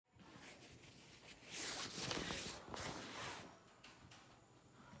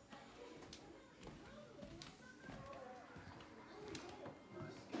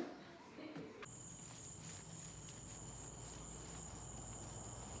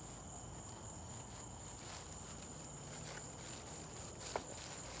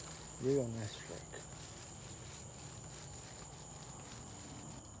Real nice truck.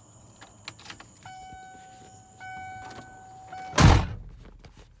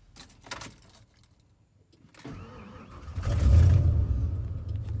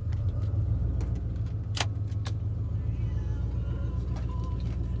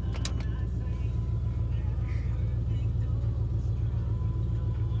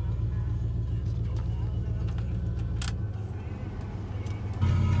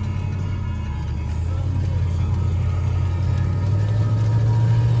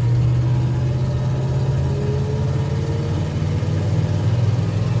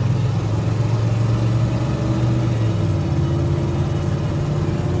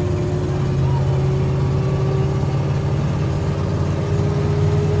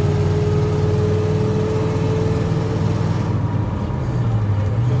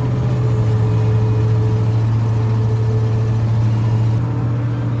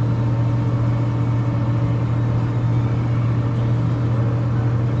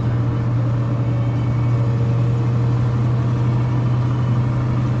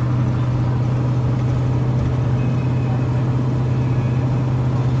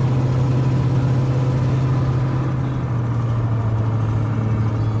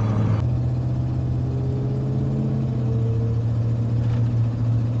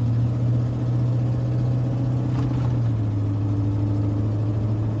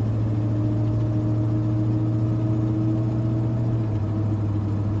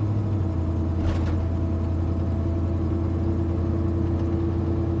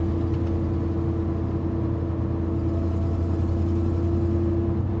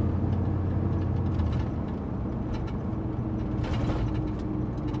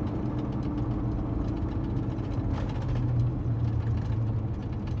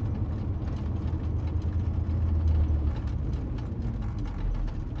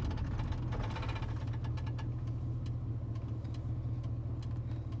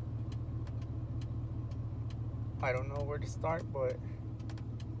 I don't know where to start, but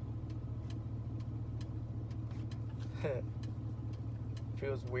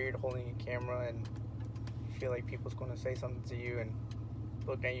feels weird holding a camera and feel like people's gonna say something to you and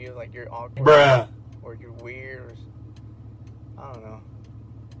look at you like you're awkward. Bruh. Or you're weird, or I don't know.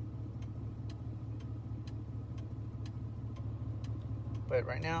 But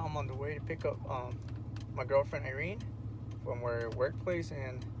right now I'm on the way to pick up my girlfriend Irene from her workplace,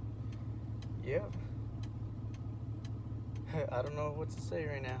 and yeah, I don't know what to say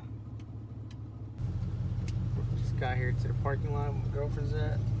right now. Just got here to the parking lot where my girlfriend's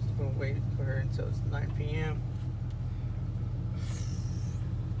at. Just gonna wait for her until it's 9 p.m.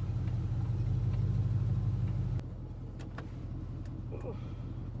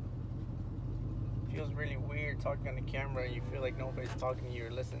 Feels really weird talking on the camera. You feel like nobody's talking to you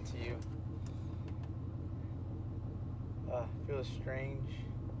or listening to you. Feels strange.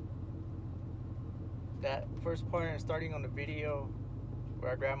 That first part starting on the video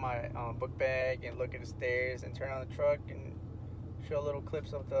where I grab my book bag and look at the stairs and turn on the truck and show little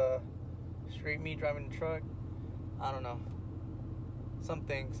clips of the street me driving the truck. I don't know.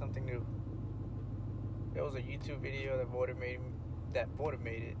 Something new. There was a YouTube video that motivated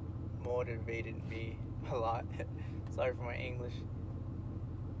me a lot. Sorry for my English.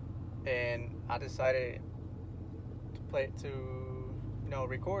 And I decided to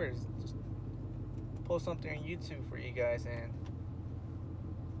record, just post something on YouTube for you guys. And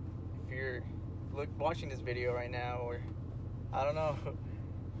if you're watching this video right now, or I don't know,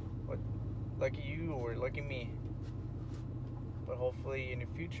 what, lucky you or lucky me. But hopefully in the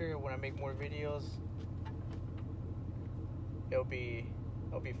future, when I make more videos, it'll be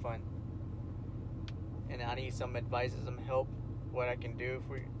fun. And I need some advice, some help, what I can do,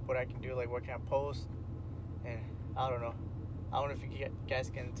 like what can I post. And I don't know if you guys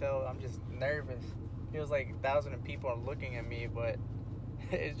can tell, I'm just nervous. Feels like 1,000 people are looking at me, but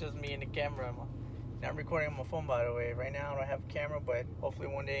it's just me and the camera. I'm recording on my phone, by the way. Right now I don't have a camera, but hopefully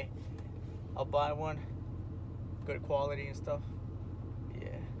one day I'll buy one. Good quality and stuff.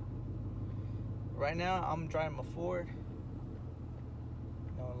 Yeah. Right now I'm driving my Ford.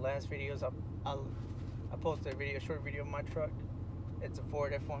 Last videos I posted a short video of my truck. It's a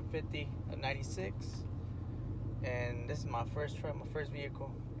Ford F-150, a 96. And this is my first truck, my first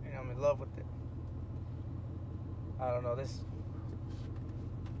vehicle, and I'm in love with it. I don't know,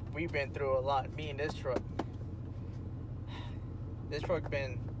 we've been through a lot, me and this truck. This truck's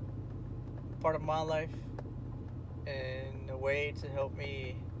been part of my life in a way to help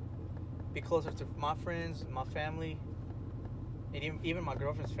me be closer to my friends, my family, And even my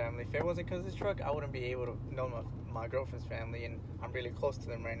girlfriend's family. If it wasn't because of this truck, I wouldn't be able to know my girlfriend's family, and I'm really close to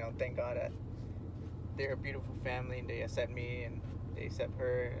them right now. Thank God that they're a beautiful family, and they accept me, and they accept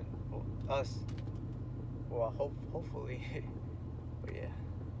her, and us. Well, hopefully. But yeah.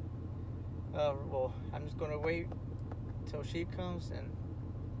 Well, I'm just gonna wait till she comes and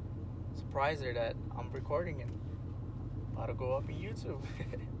surprise her that I'm recording and about to go up on YouTube.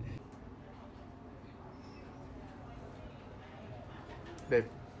 Babe,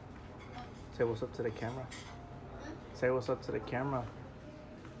 say what's up to the camera. Say what's up to the camera.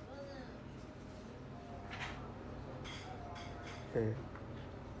 Hey.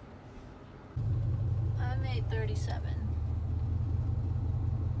 I made 37.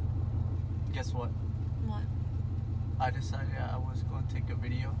 Guess what? What? I decided I was going to take a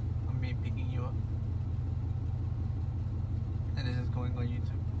video of me picking you up. And this is going on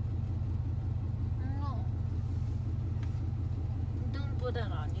YouTube. No. Don't put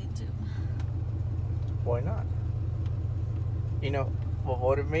that on YouTube. Why not? You know, what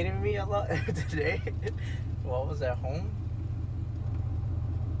motivated me a lot today? While I was at home?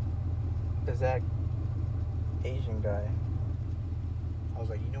 Is that Asian guy. I was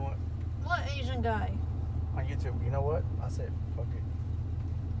like, you know what? What Asian guy? On YouTube, you know what? I said, fuck it.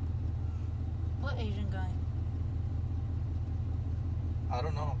 What Asian guy? I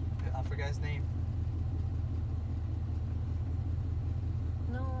don't know. I forgot his name.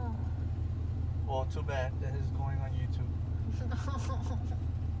 No. Well, too bad that is going on YouTube. No.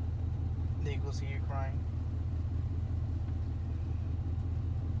 They go see you crying.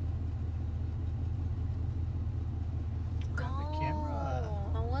 Grab the camera.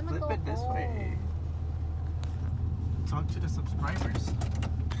 I wanna Flip go it this home. way. Talk to the subscribers.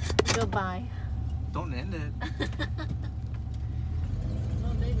 Goodbye. Don't end it. No,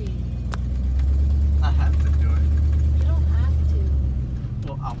 baby. I have to do it. You don't have to.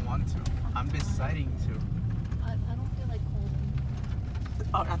 Well, I want to. I'm deciding to. I don't feel like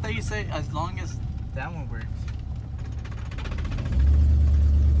holding. Oh, I thought you said as long as that one works.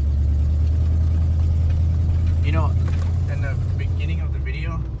 You know, in the beginning of the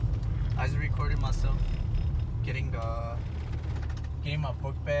video, I just recorded myself getting my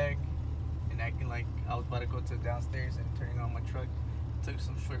book bag and acting like I was about to go to downstairs and turning on my truck. Took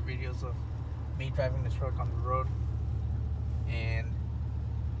some short videos of me driving the truck on the road and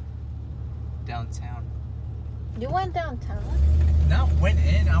downtown. You went downtown? No, went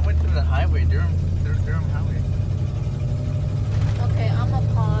in. I went through the highway, Durham Highway. Okay, I'm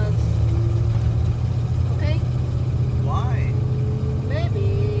gonna pause. Okay? Why?